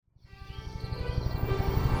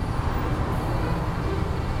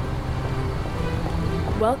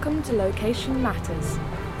Welcome to Location Matters,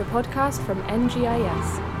 the podcast from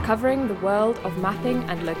NGIS, covering the world of mapping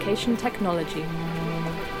and location technology.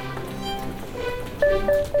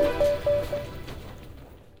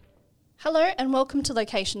 Hello and welcome to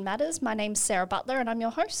Location Matters. My name's Sarah Butler and I'm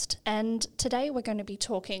your host. And today we're going to be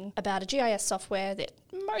talking about a GIS software that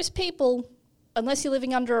most people, unless you're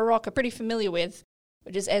living under a rock, are pretty familiar with,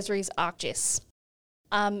 which is Esri's ArcGIS.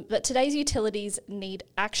 But today's utilities need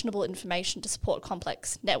actionable information to support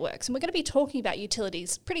complex networks. And we're going to be talking about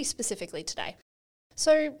utilities pretty specifically today.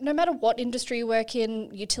 So no matter what industry you work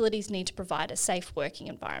in, utilities need to provide a safe working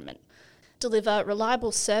environment, deliver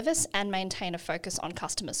reliable service and maintain a focus on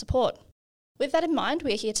customer support. With that in mind,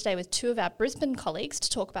 we're here today with two of our Brisbane colleagues to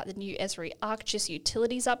talk about the new Esri ArcGIS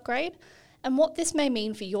utilities upgrade and what this may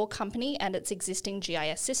mean for your company and its existing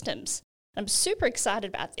GIS systems. I'm super excited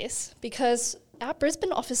about this because our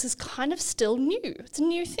Brisbane office is kind of still new. It's a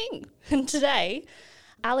new thing. And today,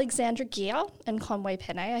 Alexandra Gear and Conway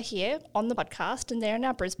Penne are here on the podcast, and they're in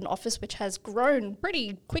our Brisbane office, which has grown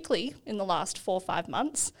pretty quickly in the last 4 or 5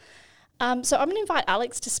 months. So I'm going to invite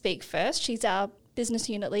Alex to speak first. She's our business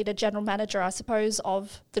unit leader, general manager, I suppose,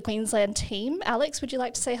 of the Queensland team. Alex, would you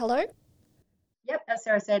like to say hello? Yep, as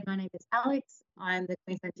Sarah said, my name is Alex. I'm the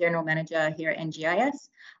Queensland General Manager here at NGIS.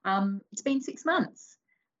 It's been 6 months,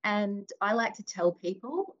 and I like to tell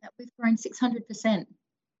people that we've grown 600%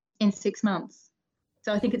 in 6 months.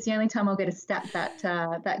 So I think it's the only time I'll get a stat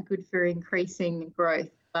that good for increasing growth.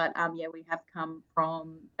 But we have come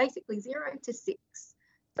from basically 0 to 6.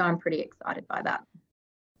 So I'm pretty excited by that.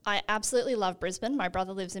 I absolutely love Brisbane. My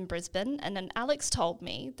brother lives in Brisbane, and then Alex told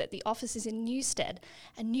me that the office is in Newstead,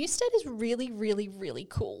 and Newstead is really, really, really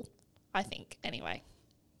cool, I think, anyway.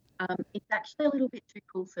 It's actually a little bit too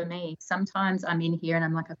cool for me. Sometimes I'm in here and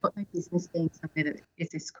I'm like, I've got no business being somewhere that is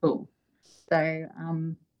this cool. So,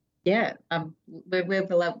 we're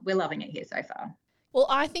loving it here so far. Well,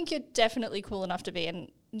 I think you're definitely cool enough to be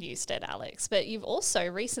in Newstead, Alex, but you've also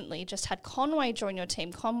recently just had Conway join your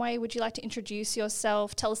team. Conway, would you like to introduce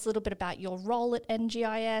yourself? Tell us a little bit about your role at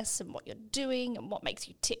NGIS and what you're doing and what makes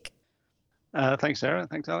you tick. Thanks, Sarah.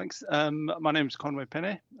 Thanks, Alex. My name is Conway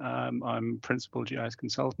Penne. I'm Principal GIS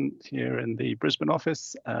Consultant here in the Brisbane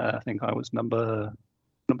office. I think I was number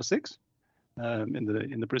 6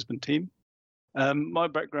 in the Brisbane team. My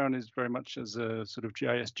background is very much as a sort of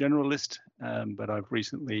GIS generalist, but I've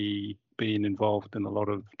recently been involved in a lot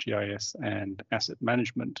of GIS and asset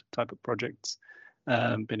management type of projects.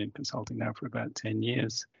 Been in consulting now for about 10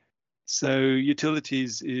 years. So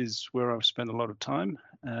utilities is where I've spent a lot of time,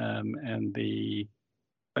 and the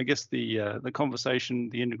conversation,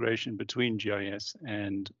 the integration between GIS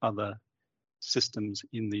and other systems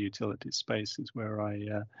in the utilities space is where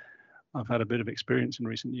I've had a bit of experience in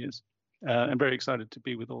recent years. I'm very excited to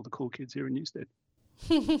be with all the cool kids here in Newstead.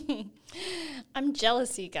 I'm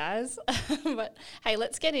jealous, you guys. But hey,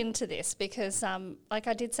 let's get into this because, like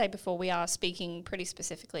I did say before, we are speaking pretty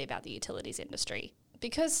specifically about the utilities industry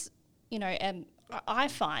because, I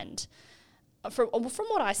find, from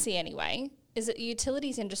what I see anyway, is that the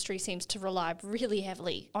utilities industry seems to rely really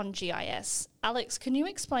heavily on GIS. Alex, can you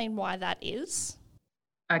explain why that is?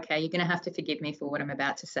 Okay, you're going to have to forgive me for what I'm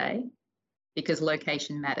about to say because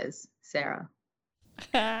location matters, Sarah.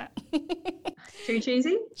 Too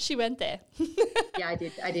cheesy? She went there. Yeah, I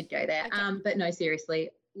did go there. Okay. But no, seriously,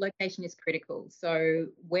 location is critical. So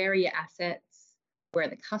where are your assets? Where are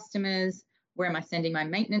the customers? Where am I sending my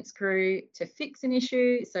maintenance crew to fix an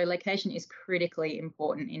issue? So location is critically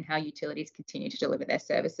important in how utilities continue to deliver their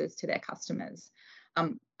services to their customers.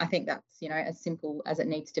 I think that's, as simple as it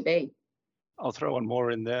needs to be. I'll throw one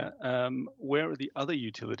more in there. Where are the other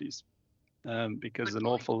utilities? Because an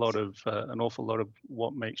awful lot of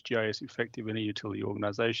what makes GIS effective in a utility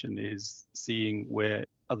organization is seeing where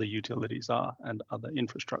other utilities are and other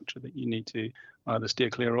infrastructure that you need to either steer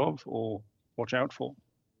clear of or watch out for.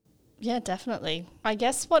 Yeah, definitely. I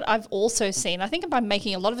guess what I've also seen, I think I'm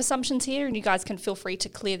making a lot of assumptions here and you guys can feel free to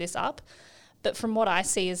clear this up, but from what I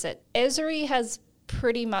see is that Esri has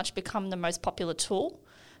pretty much become the most popular tool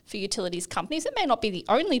for utilities companies. It may not be the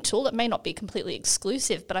only tool, it may not be completely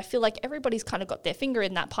exclusive, but I feel like everybody's kind of got their finger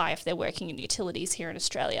in that pie if they're working in utilities here in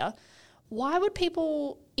Australia. Why would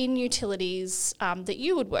people in utilities that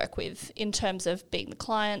you would work with in terms of being the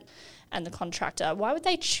client and the contractor, why would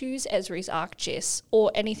they choose Esri's ArcGIS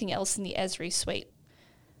or anything else in the Esri suite?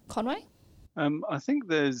 Conway? I think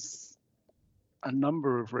there's a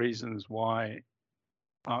number of reasons why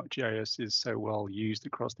ArcGIS is so well used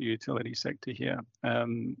across the utility sector here.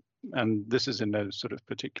 And this is in no sort of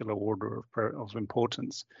particular order of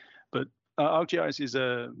importance. But ArcGIS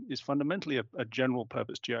is fundamentally a general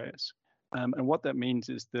purpose GIS. And what that means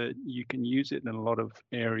is that you can use it in a lot of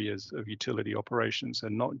areas of utility operations,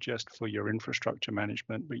 and not just for your infrastructure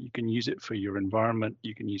management, but you can use it for your environment,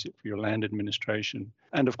 you can use it for your land administration,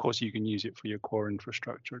 and of course you can use it for your core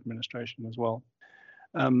infrastructure administration as well.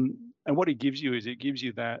 And what it gives you is it gives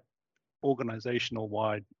you that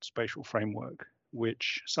organizational-wide spatial framework,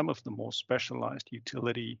 which some of the more specialized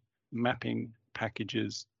utility mapping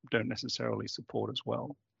packages don't necessarily support as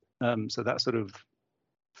well. So that sort of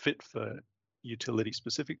fit for utility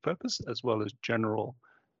specific purpose as well as general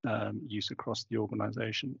use across the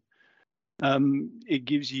organization. It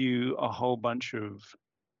gives you a whole bunch of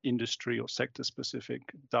industry or sector specific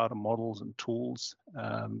data models and tools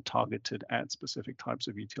targeted at specific types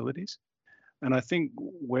of utilities. And I think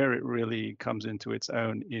where it really comes into its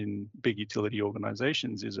own in big utility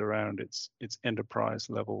organizations is around its enterprise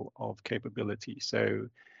level of capability. So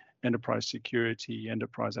enterprise security,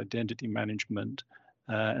 enterprise identity management,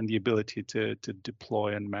 and the ability to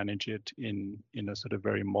deploy and manage it in a sort of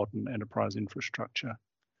very modern enterprise infrastructure.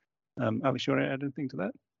 Alex, you want to add anything to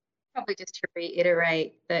that? Probably just to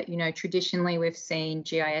reiterate that, traditionally we've seen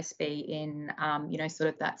GIS be in, sort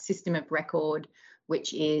of that system of record,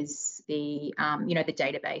 which is the, the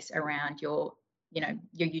database around your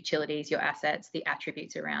utilities, your assets, the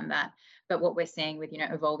attributes around that. But what we're seeing with,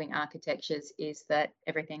 evolving architectures is that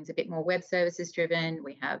everything's a bit more web services driven.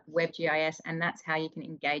 We have web GIS, and that's how you can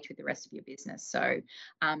engage with the rest of your business. So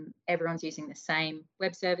everyone's using the same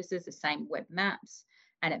web services, the same web maps,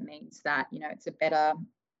 and it means that, it's a better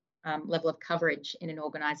level of coverage in an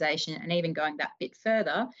organisation. And even going that bit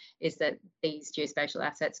further is that these geospatial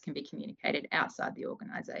assets can be communicated outside the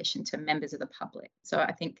organisation to members of the public. So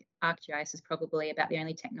I think ArcGIS is probably about the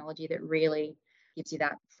only technology that really gives you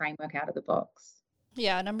that framework out of the box.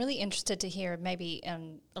 Yeah, and I'm really interested to hear maybe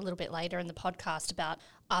a little bit later in the podcast about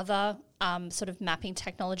other sort of mapping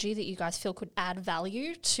technology that you guys feel could add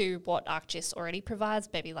value to what ArcGIS already provides,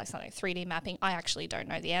 maybe like something like 3D mapping. I actually don't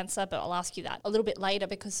know the answer, but I'll ask you that a little bit later,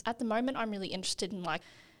 because at the moment I'm really interested in like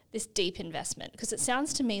this deep investment, because it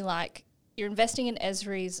sounds to me like you're investing in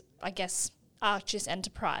Esri's, I guess, ArcGIS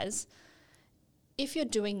Enterprise. If you're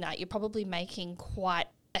doing that, you're probably making quite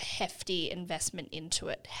a hefty investment into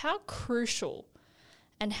it. How crucial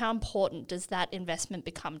and how important does that investment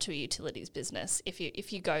become to a utilities business if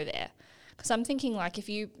you go there? Because I'm thinking like if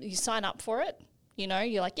you sign up for it,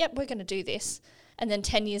 you're like, yep, we're going to do this. And then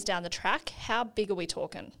 10 years down the track, how big are we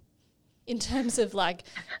talking in terms of like,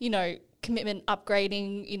 commitment,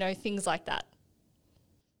 upgrading, things like that?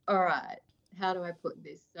 All right. How do I put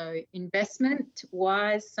this? So investment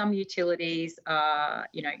wise, some utilities are,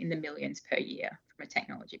 in the millions per year from a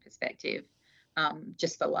technology perspective,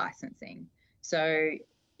 just for licensing. So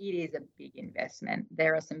it is a big investment.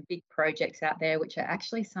 There are some big projects out there, which are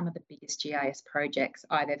actually some of the biggest GIS projects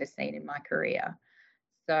I've ever seen in my career.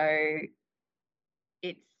 So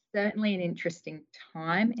it's certainly an interesting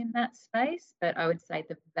time in that space, but I would say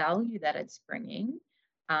the value that it's bringing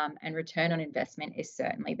and return on investment is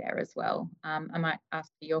certainly there as well. I might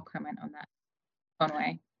ask for your comment on that,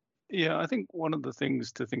 Conway. Yeah, I think one of the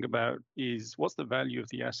things to think about is what's the value of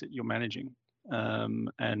the asset you're managing?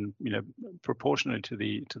 And proportionate to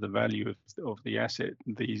the value of the asset,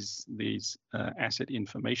 these asset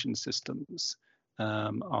information systems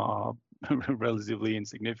are relatively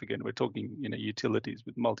insignificant. We're talking utilities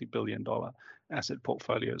with multi-billion-dollar asset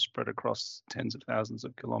portfolios spread across tens of thousands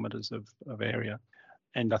of kilometers of area.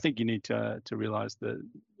 And I think you need to realize that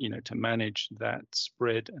to manage that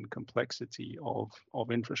spread and complexity of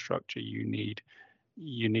infrastructure, you need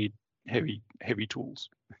heavy tools.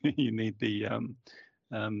 You need the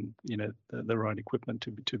right equipment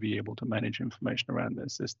to be able to manage information around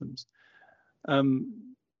those systems.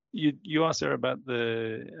 You asked Sarah about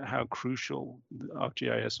how crucial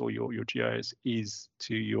ArcGIS or your GIS is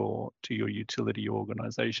to your utility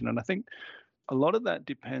organization, and I think a lot of that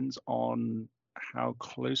depends on how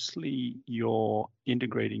closely you're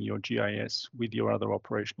integrating your GIS with your other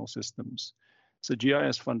operational systems. So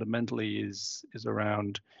GIS fundamentally is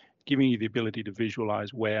around giving you the ability to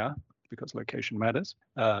visualize where, because location matters,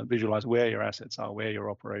 visualize where your assets are, where your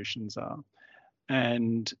operations are.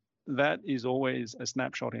 And that is always a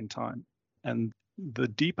snapshot in time. And the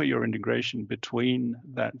deeper your integration between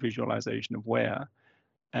that visualization of where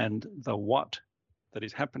and the what that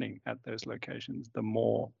is happening at those locations, the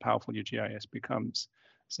more powerful your GIS becomes.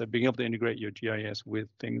 So being able to integrate your GIS with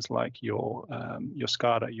things like your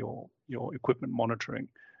SCADA, your equipment monitoring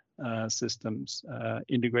systems,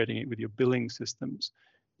 integrating it with your billing systems,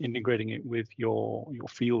 integrating it with your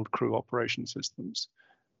field crew operation systems.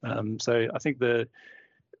 So I think the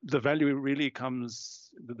value really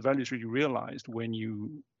comes the value is really realized when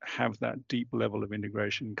you have that deep level of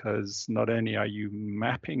integration, because not only are you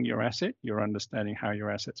mapping your asset, you're understanding how your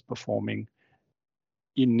asset's performing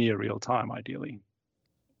in near real time, ideally.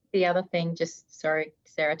 The other thing, just sorry,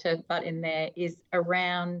 Sarah, to butt in there, is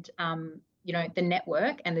around the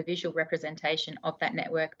network, and the visual representation of that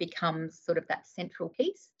network becomes sort of that central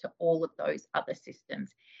piece to all of those other systems.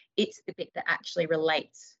 It's the bit that actually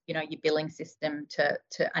relates, your billing system to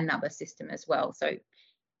another system as well. So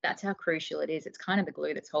that's how crucial it is. It's kind of the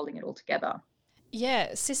glue that's holding it all together.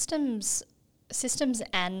 Yeah, systems,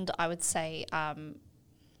 and I would say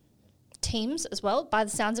teams as well. By the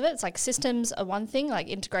sounds of it, it's like systems are one thing, like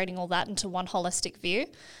integrating all that into one holistic view,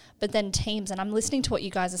 but then teams, and I'm listening to what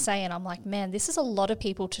you guys are saying, I'm like, man, this is a lot of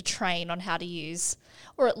people to train on how to use,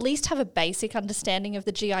 or at least have a basic understanding of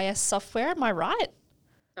the GIS software. Am I right?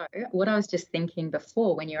 So what I was just thinking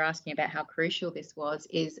before when you're asking about how crucial this was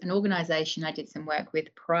is an organisation I did some work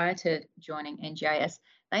with prior to joining NGIS.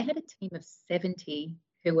 They had a team of 70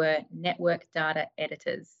 who were network data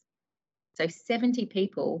editors. So 70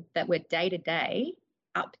 people that were day-to-day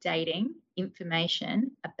updating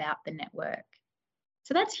information about the network.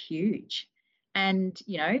 So that's huge. And,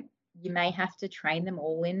 you may have to train them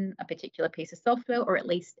all in a particular piece of software, or at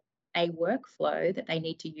least a workflow that they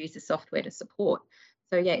need to use the software to support.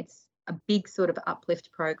 So yeah, it's a big sort of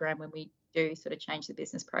uplift program when we do sort of change the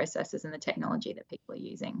business processes and the technology that people are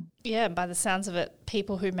using. Yeah, by the sounds of it,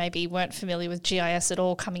 people who maybe weren't familiar with GIS at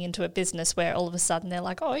all coming into a business where all of a sudden they're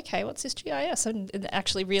like, oh, okay, what's this GIS? And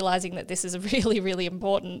actually realising that this is really, really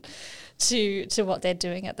important to what they're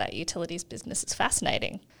doing at that utilities business. It's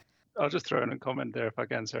fascinating. I'll just throw in a comment there if I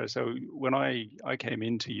can, Sarah. So when I came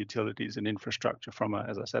into utilities and infrastructure from,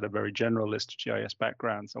 as I said, a very generalist GIS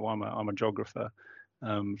background, so I'm a geographer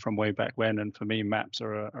from way back when, and for me, maps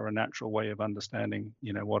are a natural way of understanding,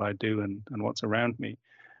 what I do and what's around me.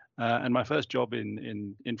 And my first job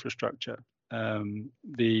in infrastructure,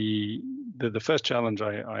 the first challenge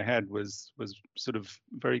I had was sort of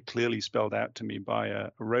very clearly spelled out to me by a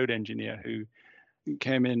road engineer who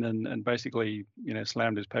came in and basically,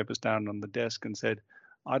 slammed his papers down on the desk and said,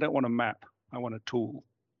 I don't want a map, I want a tool.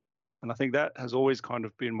 And I think that has always kind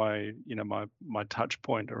of been my touch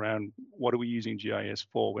point around what are we using GIS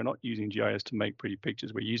for? We're not using GIS to make pretty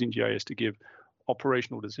pictures. We're using GIS to give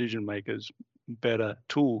operational decision makers better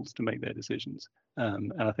tools to make their decisions.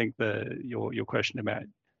 And I think your question about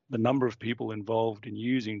the number of people involved in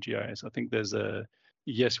using GIS, I think there's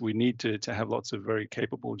yes, we need to have lots of very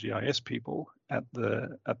capable GIS people at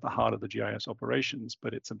the heart of the GIS operations,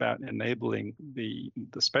 but it's about enabling the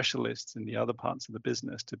specialists in the other parts of the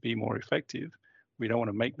business to be more effective. We don't want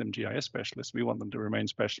to make them GIS specialists. We want them to remain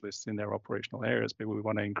specialists in their operational areas, but we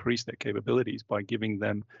want to increase their capabilities by giving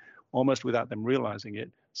them, almost without them realizing it,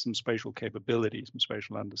 some spatial capabilities, some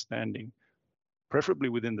spatial understanding, preferably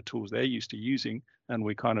within the tools they're used to using. And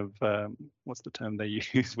we kind of, what's the term they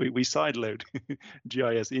use? We sideload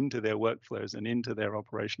GIS into their workflows and into their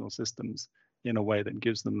operational systems in a way that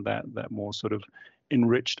gives them that more sort of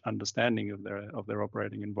enriched understanding of their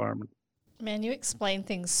operating environment. Man, you explain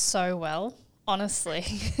things so well, honestly.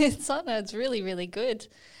 It's really, really good.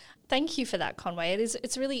 Thank you for that, Conway.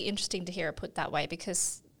 It's really interesting to hear it put that way,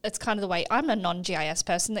 because it's kind of the way I'm a non-GIS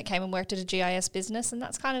person that came and worked at a GIS business, and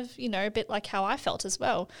that's kind of, a bit like how I felt as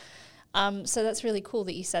well. So that's really cool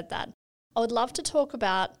that you said that. I would love to talk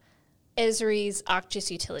about Esri's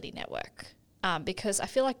ArcGIS utility network, because I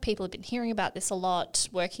feel like people have been hearing about this a lot,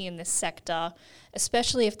 working in this sector,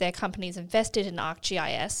 especially if their company's invested in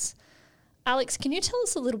ArcGIS. Alex, can you tell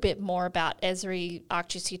us a little bit more about Esri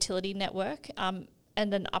ArcGIS utility network and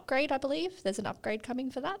an upgrade, I believe? There's an upgrade coming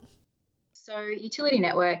for that? So utility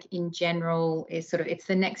network in general is it's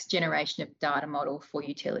the next generation of data model for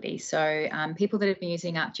utilities. So people that have been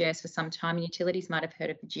using ArcGIS for some time in utilities might have heard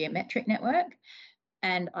of the geometric network.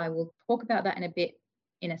 And I will talk about that in a bit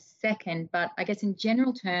in a second. But I guess in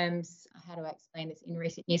general terms, how do I explain this in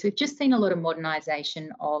recent years? We've just seen a lot of modernisation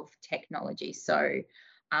of technology. So,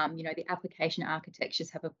 the application architectures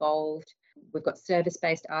have evolved. We've got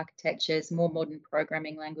service-based architectures, more modern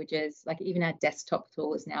programming languages, like even our desktop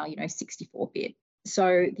tool is now, 64-bit.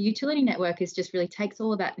 So the utility network is just really takes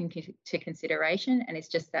all of that into consideration, and it's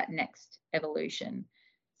just that next evolution.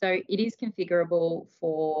 So it is configurable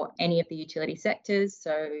for any of the utility sectors,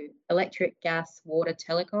 so electric, gas, water,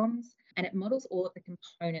 telecoms, and it models all of the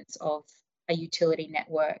components of a utility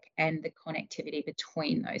network and the connectivity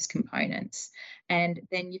between those components. And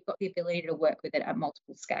then you've got the ability to work with it at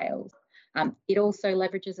multiple scales. It also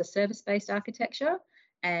leverages a service-based architecture,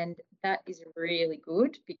 and that is really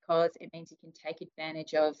good because it means you can take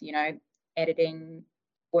advantage of, editing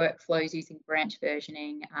workflows using branch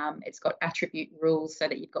versioning. It's got attribute rules so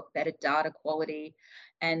that you've got better data quality,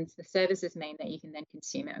 and the services mean that you can then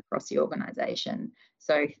consume it across the organization.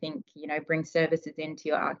 So think, bring services into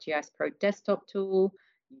your ArcGIS Pro desktop tool.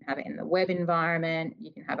 You can have it in the web environment.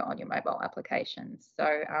 You can have it on your mobile applications.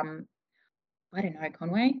 So I don't know,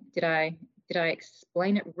 Conway, did I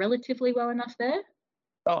explain it relatively well enough there?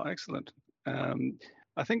 Oh, excellent.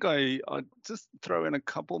 I think I'd just throw in a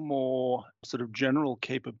couple more sort of general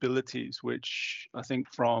capabilities, which I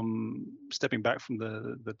think from stepping back from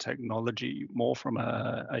the technology, more from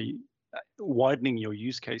a widening your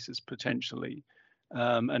use cases potentially.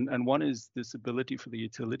 And one is this ability for the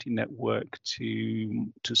utility network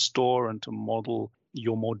to store and to model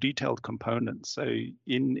your more detailed components. So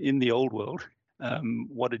in the old world,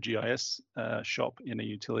 what a GIS shop in a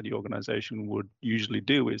utility organization would usually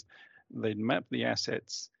do is they'd map the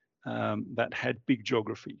assets that had big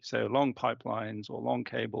geography, so long pipelines or long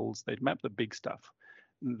cables. They'd map the big stuff.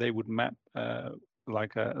 They would map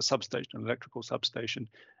like a substation, an electrical substation,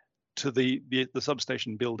 to the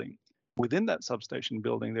substation building. Within that substation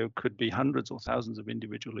building, there could be hundreds or thousands of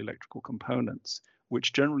individual electrical components,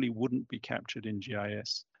 which generally wouldn't be captured in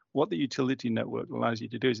GIS. What the utility network allows you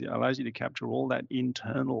to do is it allows you to capture all that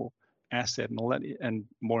internal asset and all that, and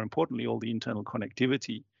more importantly, all the internal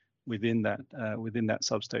connectivity within that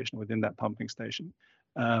substation, within that pumping station.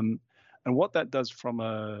 And what that does from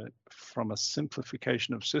a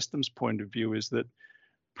simplification of systems point of view is that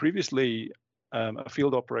previously a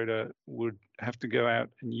field operator would have to go out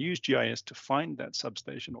and use GIS to find that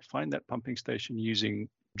substation or find that pumping station using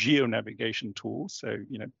geo-navigation tools. So,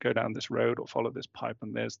 go down this road or follow this pipe,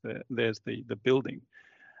 and there's the building.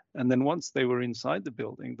 And then once they were inside the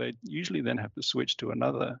building, they usually then have to switch to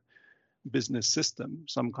another business system,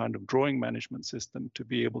 some kind of drawing management system, to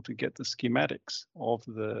be able to get the schematics of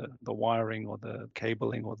the wiring or the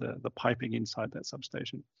cabling or the piping inside that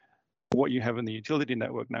substation. What you have in the utility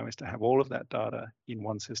network now is to have all of that data in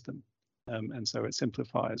one system. And so it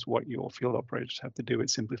simplifies what your field operators have to do.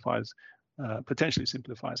 It potentially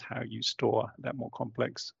simplifies how you store that more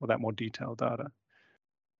complex or that more detailed data.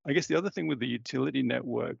 I guess the other thing with the utility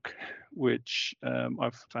network, which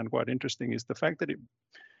I've found quite interesting, is the fact that it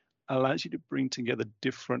allows you to bring together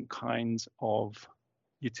different kinds of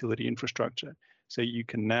utility infrastructure. So you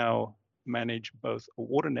can now manage both a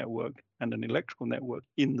water network and an electrical network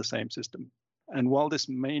in the same system. And while this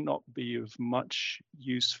may not be of much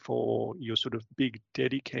use for your sort of big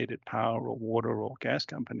dedicated power or water or gas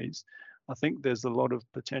companies, I think there's a lot of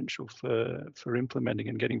potential for implementing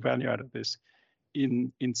and getting value out of this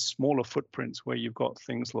in smaller footprints where you've got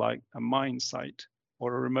things like a mine site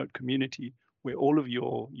or a remote community where all of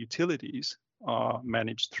your utilities are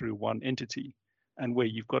managed through one entity, and where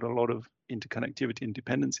you've got a lot of interconnectivity and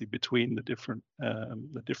dependency between the different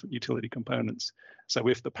utility components. So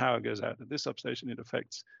if the power goes out at this substation, it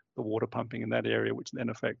affects the water pumping in that area, which then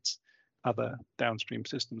affects other downstream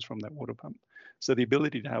systems from that water pump. So the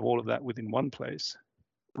ability to have all of that within one place,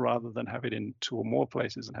 rather than have it in two or more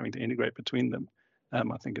places and having to integrate between them,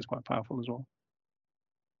 I think is quite powerful as well.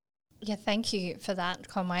 Yeah, thank you for that,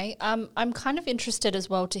 Conway. I'm kind of interested as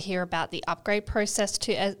well to hear about the upgrade process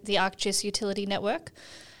to the ArcGIS utility network.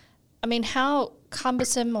 I mean, how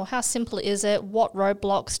cumbersome or how simple is it? What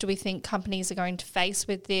roadblocks do we think companies are going to face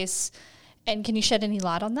with this? And can you shed any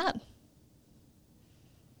light on that? You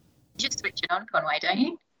just switch it on, Conway, don't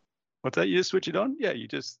you? What's that? You just switch it on? Yeah, you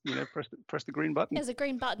just press the green button. There's a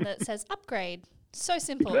green button that says upgrade. So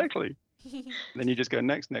simple. Exactly. Then you just go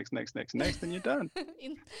next, and you're done.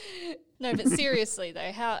 No, but seriously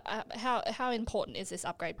though, how important is this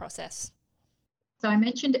upgrade process? So I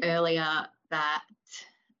mentioned earlier that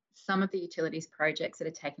some of the utilities projects that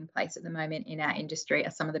are taking place at the moment in our industry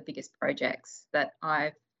are some of the biggest projects that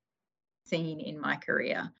I've seen in my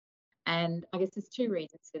career. And I guess there's two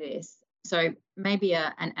reasons for this. So maybe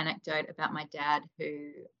an anecdote about my dad,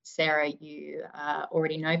 who, Sarah, you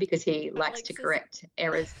already know because he likes to correct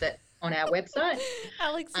errors that on our website.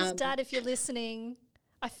 Alex's dad, if you're listening,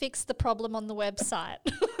 I fixed the problem on the website.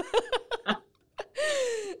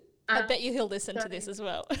 I bet you he'll listen to this as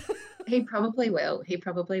well. He probably will. So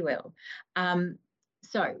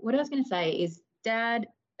what I was going to say is Dad,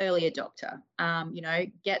 early adopter,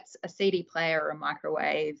 gets a CD player or a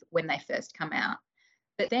microwave when they first come out,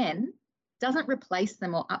 but then doesn't replace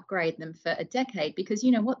them or upgrade them for a decade because you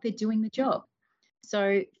know what? They're doing the job.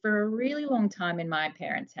 So for a really long time in my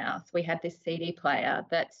parents' house, we had this CD player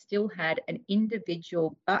that still had an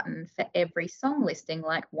individual button for every song listing,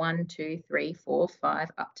 like 1, 2, 3, 4,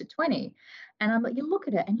 5, up to 20. And you look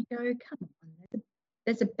at it and you go, come on,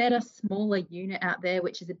 there's a better, smaller unit out there,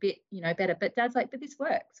 which is a bit, better. But Dad's like, but this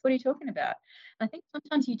works. What are you talking about? And I think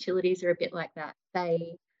sometimes utilities are a bit like that.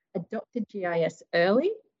 They adopted GIS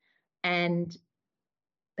early,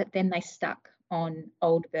 but then they stuck on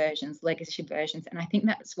old versions, legacy versions. And I think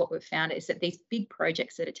that's what we've found, is that these big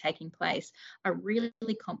projects that are taking place are really,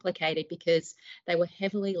 really complicated because they were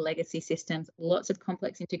heavily legacy systems, lots of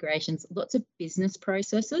complex integrations, lots of business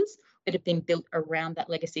processes that have been built around that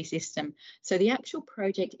legacy system. So the actual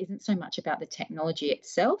project isn't so much about the technology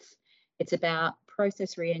itself. It's about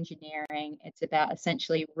process re-engineering. It's about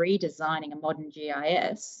essentially redesigning a modern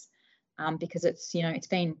GIS. Because it's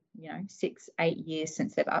been 6-8 years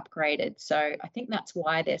since they've upgraded. So I think that's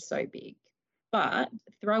why they're so big. But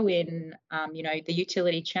throw in, the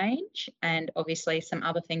utility change and obviously some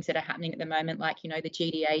other things that are happening at the moment, like, the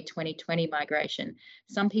GDA 2020 migration.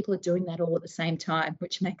 Some people are doing that all at the same time,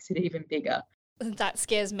 which makes it even bigger. That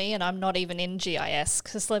scares me, and I'm not even in GIS,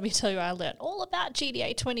 because let me tell you, I learned all about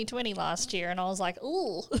GDA 2020 last year, and I was like,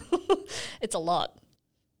 ooh, it's a lot.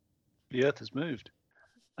 The earth has moved.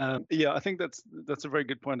 I think that's a very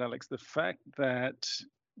good point, Alex. The fact that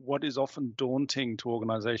what is often daunting to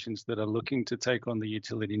organizations that are looking to take on the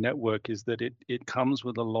utility network is that it comes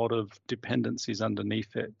with a lot of dependencies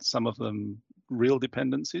underneath it. Some of them real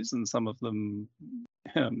dependencies and some of them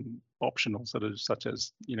optional, such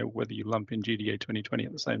as whether you lump in GDA 2020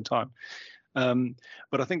 at the same time.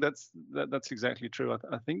 But I think that's exactly true.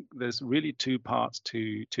 I think there's really two parts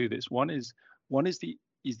to this. One is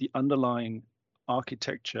the underlying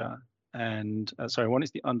architecture and one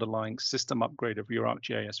is the underlying system upgrade of your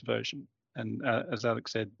ArcGIS version. And as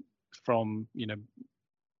Alex said, from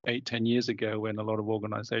 8-10 years ago, when a lot of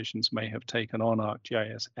organizations may have taken on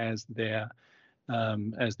ArcGIS as the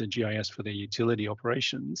GIS for their utility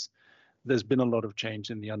operations, there's been a lot of change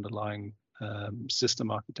in the underlying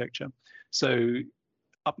system architecture. So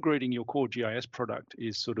upgrading your core GIS product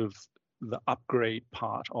is sort of the upgrade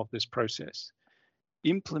part of this process.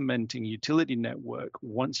 Implementing utility network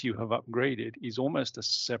once you have upgraded is almost a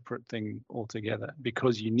separate thing altogether,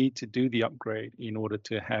 because you need to do the upgrade in order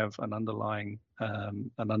to have an underlying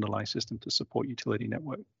system to support utility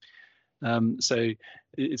network. So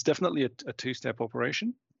it's definitely a two-step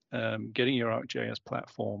operation. Getting your ArcGIS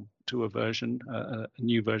platform to a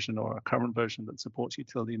new version or a current version that supports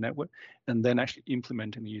utility network, and then actually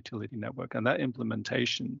implementing the utility network. And that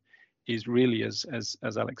implementation is really, as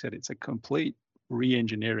Alex said, it's a complete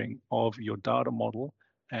re-engineering of your data model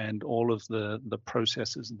and all of the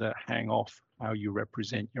processes that hang off how you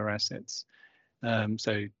represent your assets.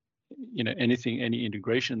 So, any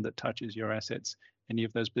integration that touches your assets, any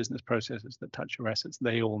of those business processes that touch your assets,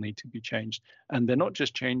 they all need to be changed. And they're not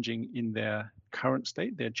just changing in their current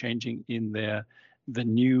state, they're changing in the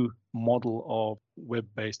new model of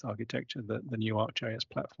web-based architecture that the new ArcGIS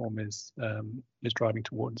platform is driving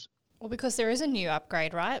towards. Well, because there is a new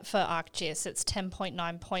upgrade, right, for ArcGIS. It's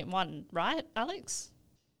 10.9.1, right, Alex?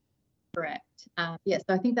 Correct. So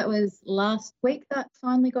I think that was last week that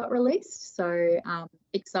finally got released. So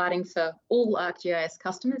exciting for all ArcGIS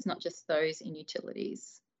customers, not just those in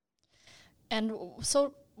utilities. And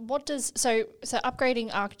so upgrading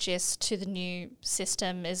ArcGIS to the new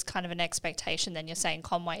system is kind of an expectation then, you're saying,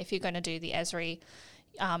 Conway, if you're going to do the Esri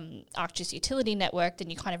ArcGIS utility network, then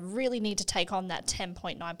you kind of really need to take on that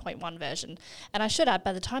 10.9.1 version. And I should add,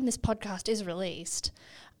 by the time this podcast is released,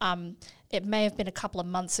 it may have been a couple of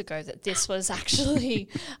months ago that this was actually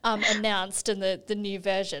announced in the new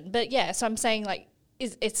version. But yeah, so I'm saying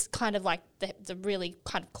it's kind of like the really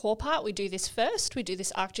kind of core part. We do this first. We do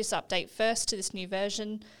this ArcGIS update first to this new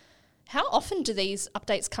version. How often do these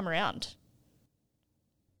updates come around?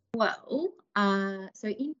 Well, so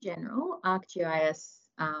in general, ArcGIS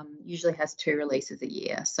usually has 2 releases a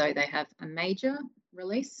year. So they have a major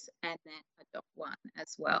release and then a dot one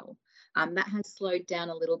as well. That has slowed down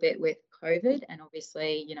a little bit with COVID and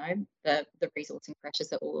obviously, the resourcing pressures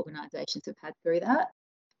that all organisations have had through that.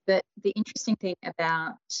 But the interesting thing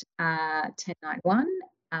about 10.9.1,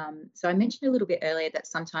 so I mentioned a little bit earlier that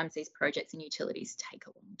sometimes these projects and utilities take a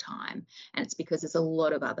long time, and it's because there's a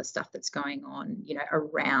lot of other stuff that's going on,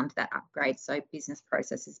 around that upgrade. So business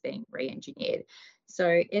processes being re-engineered.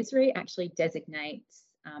 So Esri actually designates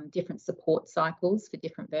different support cycles for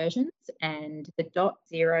different versions, and the dot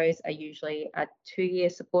zeros are usually a 2-year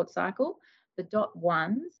support cycle. The dot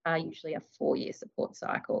ones are usually a 4-year support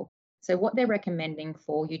cycle. So what they're recommending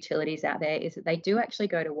for utilities out there is that they do actually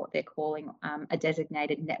go to what they're calling a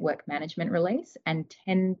designated network management release, and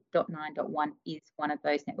 10.9.1 is one of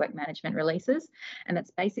those network management releases. And that's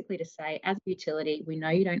basically to say, as a utility, we know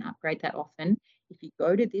you don't upgrade that often. if you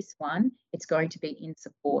go to this one, it's going to be in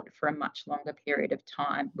support for a much longer period of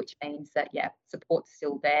time, which means that, yeah, support's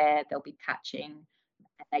still there, there'll be patching,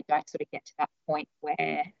 and they don't sort of get to that point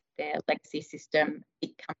where their legacy system,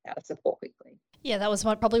 it comes out of support quickly. Yeah, that was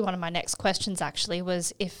probably one of my next questions actually,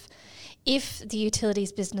 was if the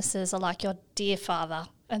utilities businesses are like your dear father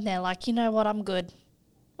and they're like, you know what, I'm good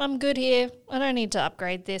here, I don't need to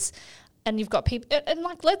upgrade this. And you've got people, and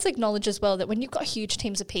like, let's acknowledge as well that when you've got huge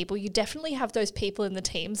teams of people, you definitely have those people in the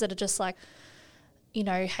teams that are just like, you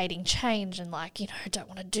know, hating change and like, you know, don't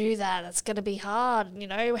want to do that. It's going to be hard. You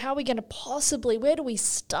know, how are we going to possibly, where do we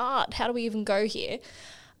start? How do we even go here?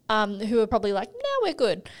 Who are probably like, no, we're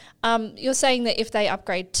good. You're saying that if they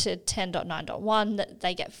upgrade to 10.9.1, that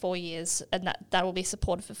they get 4 years and that will be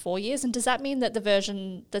supported for 4 years. And does that mean that the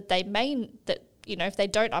version that you know, if they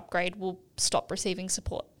don't upgrade, will stop receiving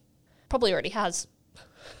support? Probably already has.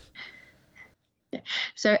 Yeah.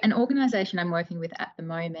 So an organisation I'm working with at the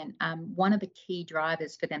moment, one of the key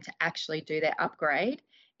drivers for them to actually do their upgrade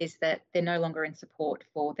is that they're no longer in support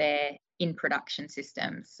for their in-production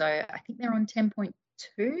systems. So I think they're on 10.2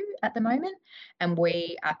 at the moment, and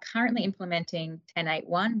we are currently implementing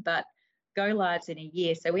 10.8.1, but go live's in a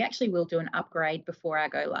year. So we actually will do an upgrade before our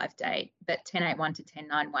go live date, but 10.8.1 to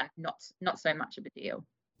 10.9.1, not so much of a deal.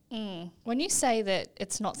 When you say that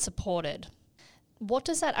it's not supported, what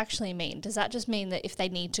does that actually mean? Does that just mean that if they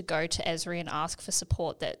need to go to Esri and ask for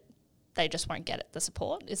support, that they just won't get the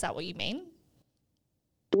support? Is that what you mean?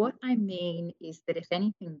 What I mean is that if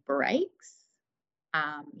anything breaks,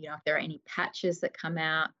 you know, if there are any patches that come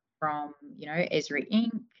out from, you know, Esri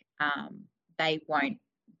Inc., they won't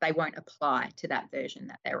apply to that version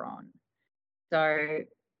that they're on. So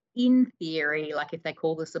in theory, like if they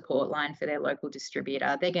call the support line for their local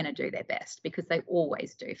distributor, they're going to do their best because they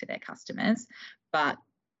always do for their customers. But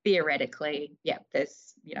theoretically, yeah,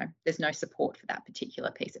 there's no support for that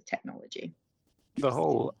particular piece of technology. The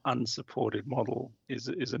whole unsupported model is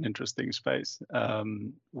an interesting space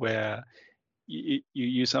where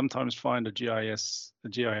you sometimes find a GIS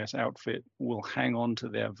outfit will hang on to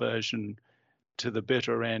their version to the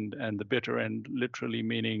bitter end, and the bitter end literally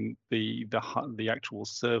meaning the actual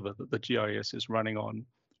server that the GIS is running on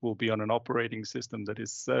will be on an operating system that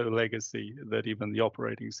is so legacy that even the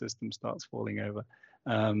operating system starts falling over.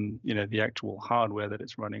 You know, the actual hardware that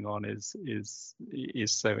it's running on is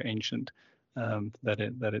so ancient that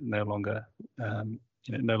it no longer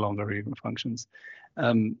no longer even functions.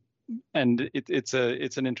 And it's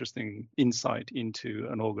an interesting insight into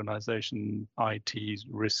an organization IT's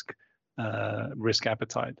risk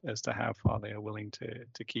appetite as to how far they are willing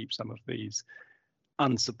to keep some of these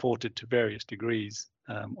unsupported to various degrees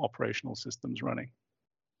operational systems running.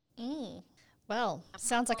 Well,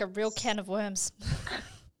 sounds like a real can of worms.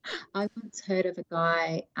 I once heard of a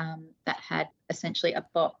guy that had essentially a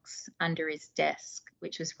box under his desk,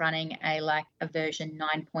 which was running a version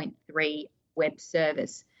 9.3 web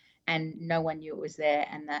service, and no one knew it was there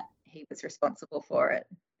and that he was responsible for it.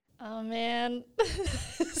 Oh, man.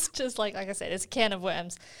 It's just like I said, it's a can of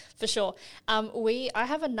worms for sure. I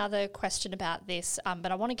have another question about this,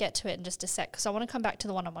 but I want to get to it in just a sec because I want to come back to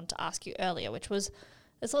the one I wanted to ask you earlier, which was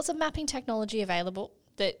there's lots of mapping technology available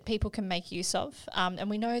that people can make use of. And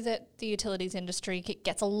we know that the utilities industry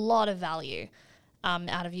gets a lot of value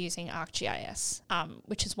out of using ArcGIS,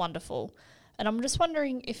 which is wonderful. And I'm just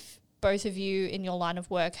wondering if both of you in your line of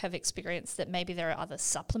work have experienced that maybe there are other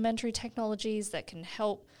supplementary technologies that can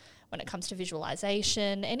help when it comes to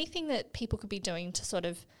visualization, anything that people could be doing to sort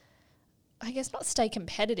of, I guess, not stay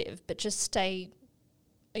competitive, but just stay,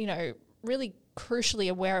 really crucially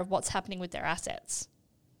aware of what's happening with their assets.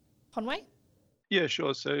 Conway? Yeah,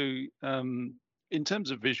 sure. So in terms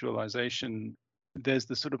of visualization, there's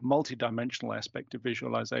the sort of multidimensional aspect of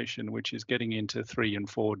visualization, which is getting into 3 and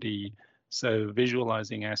 4D. So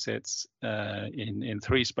visualizing assets in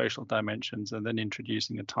 3 spatial dimensions and then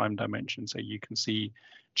introducing a time dimension so you can see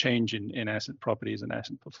change in asset properties and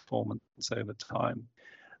asset performance over time.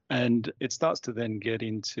 And it starts to then get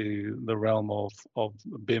into the realm of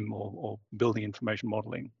BIM or building information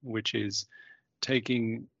modeling, which is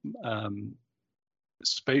taking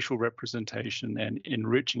spatial representation and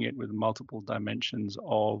enriching it with multiple dimensions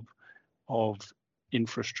of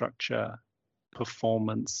infrastructure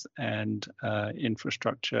performance and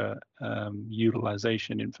infrastructure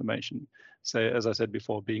utilization information. So as I said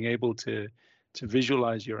before, being able to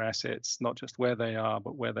visualize your assets, not just where they are,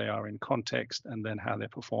 but where they are in context, and then how they're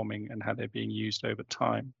performing and how they're being used over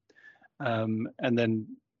time. And then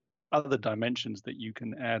other dimensions that you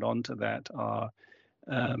can add on to that are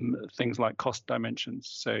things like cost dimensions.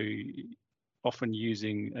 So often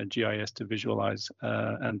using a GIS to visualize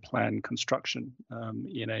and plan construction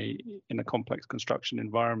in a complex construction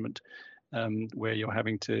environment where you're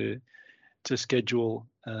having to schedule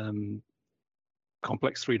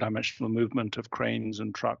complex three-dimensional movement of cranes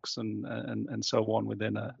and trucks and so on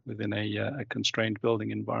within a constrained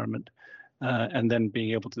building environment, and then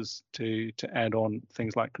being able to add on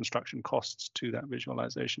things like construction costs to that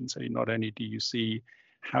visualization. So not only do you see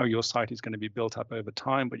how your site is going to be built up over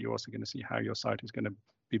time, but you're also going to see how your site is going to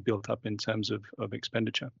be built up in terms of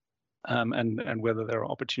expenditure, and whether there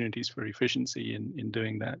are opportunities for efficiency in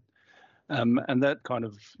doing that. And that kind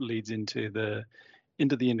of leads into the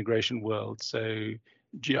integration world. So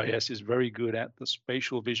GIS is very good at the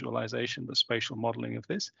spatial visualization, the spatial modeling of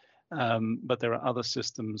this, but there are other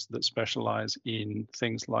systems that specialize in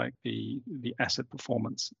things like the asset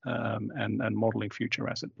performance and modeling future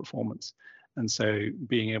asset performance. And so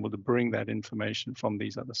being able to bring that information from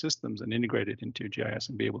these other systems and integrate it into GIS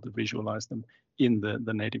and be able to visualize them in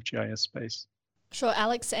the native GIS space. Sure.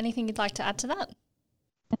 Alex, anything you'd like to add to that?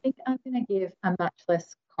 I think I'm going to give a much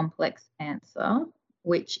less complex answer,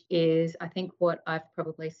 which is, I think what I've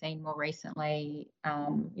probably seen more recently,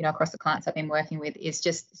 across the clients I've been working with is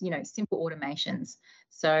just, simple automations.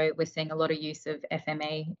 So we're seeing a lot of use of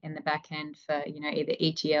FME in the back end for, either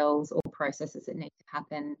ETLs or processes that need to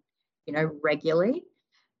happen, regularly.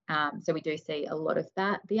 So we do see a lot of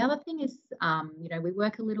that. The other thing is, we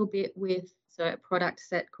work a little bit with a product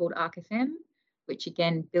set called ArcFM, which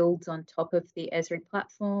again builds on top of the Esri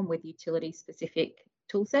platform with utility-specific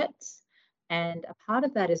tool sets. And a part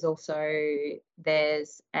of that is also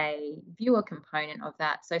there's a viewer component of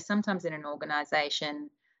that. So sometimes in an organisation,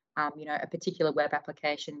 a particular web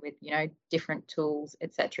application with, different tools,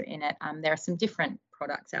 etc. in it, there are some different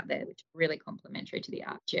products out there which are really complementary to the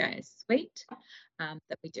ArcGIS suite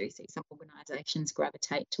that we do see some organisations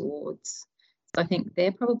gravitate towards. So I think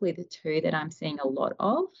they're probably the two that I'm seeing a lot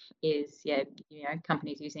of is,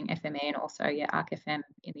 companies using FME and also, ArcFM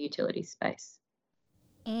in the utility space.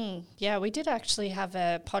 Yeah, we did actually have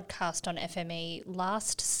a podcast on FME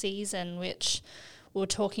last season, which we were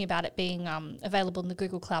talking about it being available in the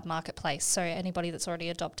Google Cloud Marketplace. So anybody that's already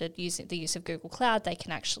adopted the use of Google Cloud, they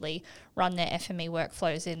can actually run their FME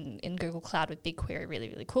workflows in Google Cloud with BigQuery. Really,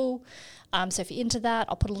 really cool. So if you're into that,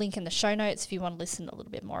 I'll put a link in the show notes if you want to listen a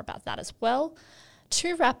little bit more about that as well.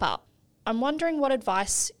 To wrap up, I'm wondering what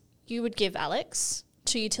advice you would give, Alex,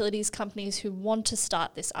 to utilities companies who want to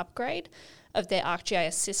start this upgrade of their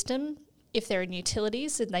ArcGIS system if they're in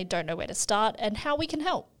utilities and they don't know where to start, and how we can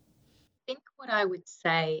help. I think what I would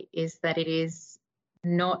say is that it is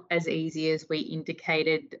not as easy as we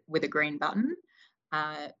indicated with a green button,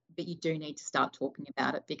 but you do need to start talking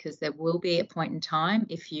about it, because there will be a point in time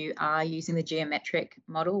if you are using the geometric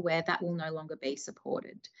model where that will no longer be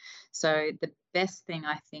supported. So the best thing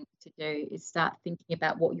I think to do is start thinking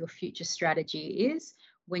about what your future strategy is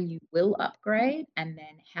when you will upgrade, and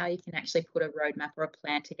then how you can actually put a roadmap or a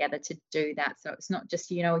plan together to do that. So it's not just,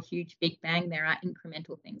 a huge big bang. There are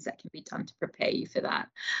incremental things that can be done to prepare you for that.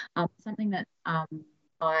 Something that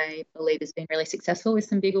I believe has been really successful with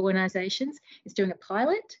some big organisations is doing a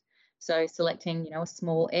pilot. So selecting, a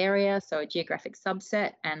small area, so a geographic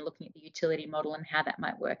subset, and looking at the utility model and how that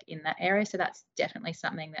might work in that area. So that's definitely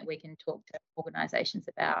something that we can talk to organisations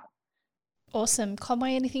about. Awesome.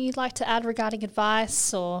 Conway, anything you'd like to add regarding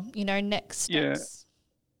advice or, next steps?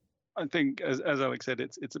 Yeah, I think as Alex said,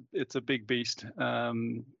 it's a big beast,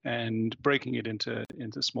 and breaking it into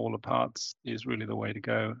smaller parts is really the way to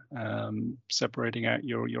go. Separating out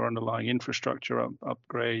your underlying infrastructure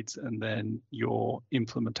upgrades, and then your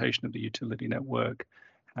implementation of the utility network,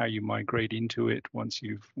 how you migrate into it once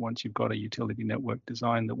you've got a utility network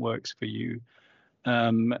design that works for you.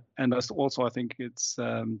 And that's also, I think it's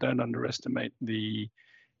don't underestimate the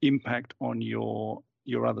impact on your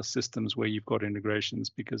other systems where you've got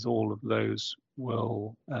integrations, because all of those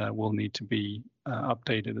will need to be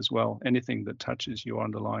updated as well. Anything that touches your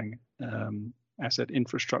underlying asset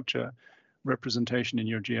infrastructure representation in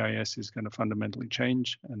your GIS is going to fundamentally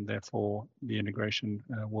change, and therefore the integration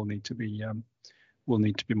will need to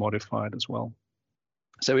be modified as well.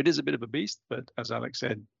 So it is a bit of a beast, but as Alex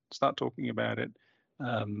said, start talking about it.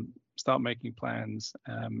 Start making plans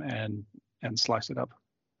and slice it up.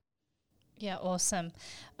 Yeah, awesome.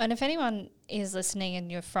 And if anyone is listening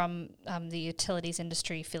and you're from the utilities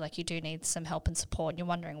industry, you feel like you do need some help and support and you're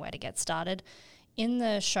wondering where to get started, in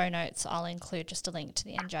the show notes I'll include just a link to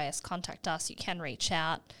the NGIS Contact Us. You can reach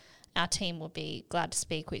out. Our team will be glad to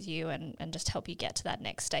speak with you and just help you get to that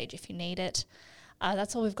next stage if you need it.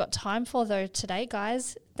 That's all we've got time for, though, today,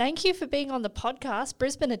 guys. Thank you for being on the podcast,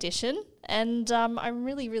 Brisbane edition, and I'm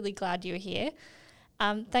really, really glad you're here.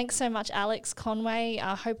 Thanks so much, Alex, Conway.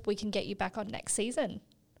 I hope we can get you back on next season.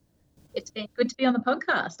 It's been good to be on the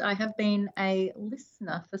podcast. I have been a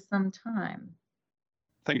listener for some time.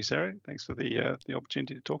 Thank you, Sarah. Thanks for the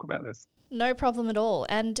opportunity to talk about this. No problem at all.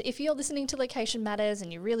 And if you're listening to Location Matters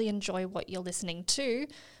and you really enjoy what you're listening to,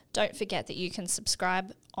 don't forget that you can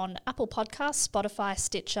subscribe on Apple Podcasts, Spotify,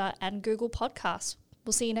 Stitcher, and Google Podcasts.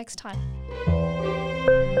 We'll see you next time.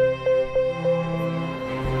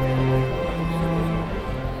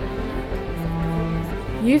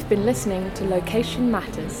 You've been listening to Location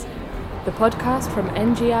Matters, the podcast from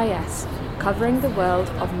NGIS, covering the world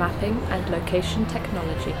of mapping and location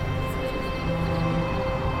technology.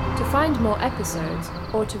 To find more episodes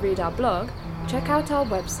or to read our blog, check out our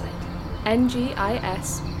website, ngis.com.au.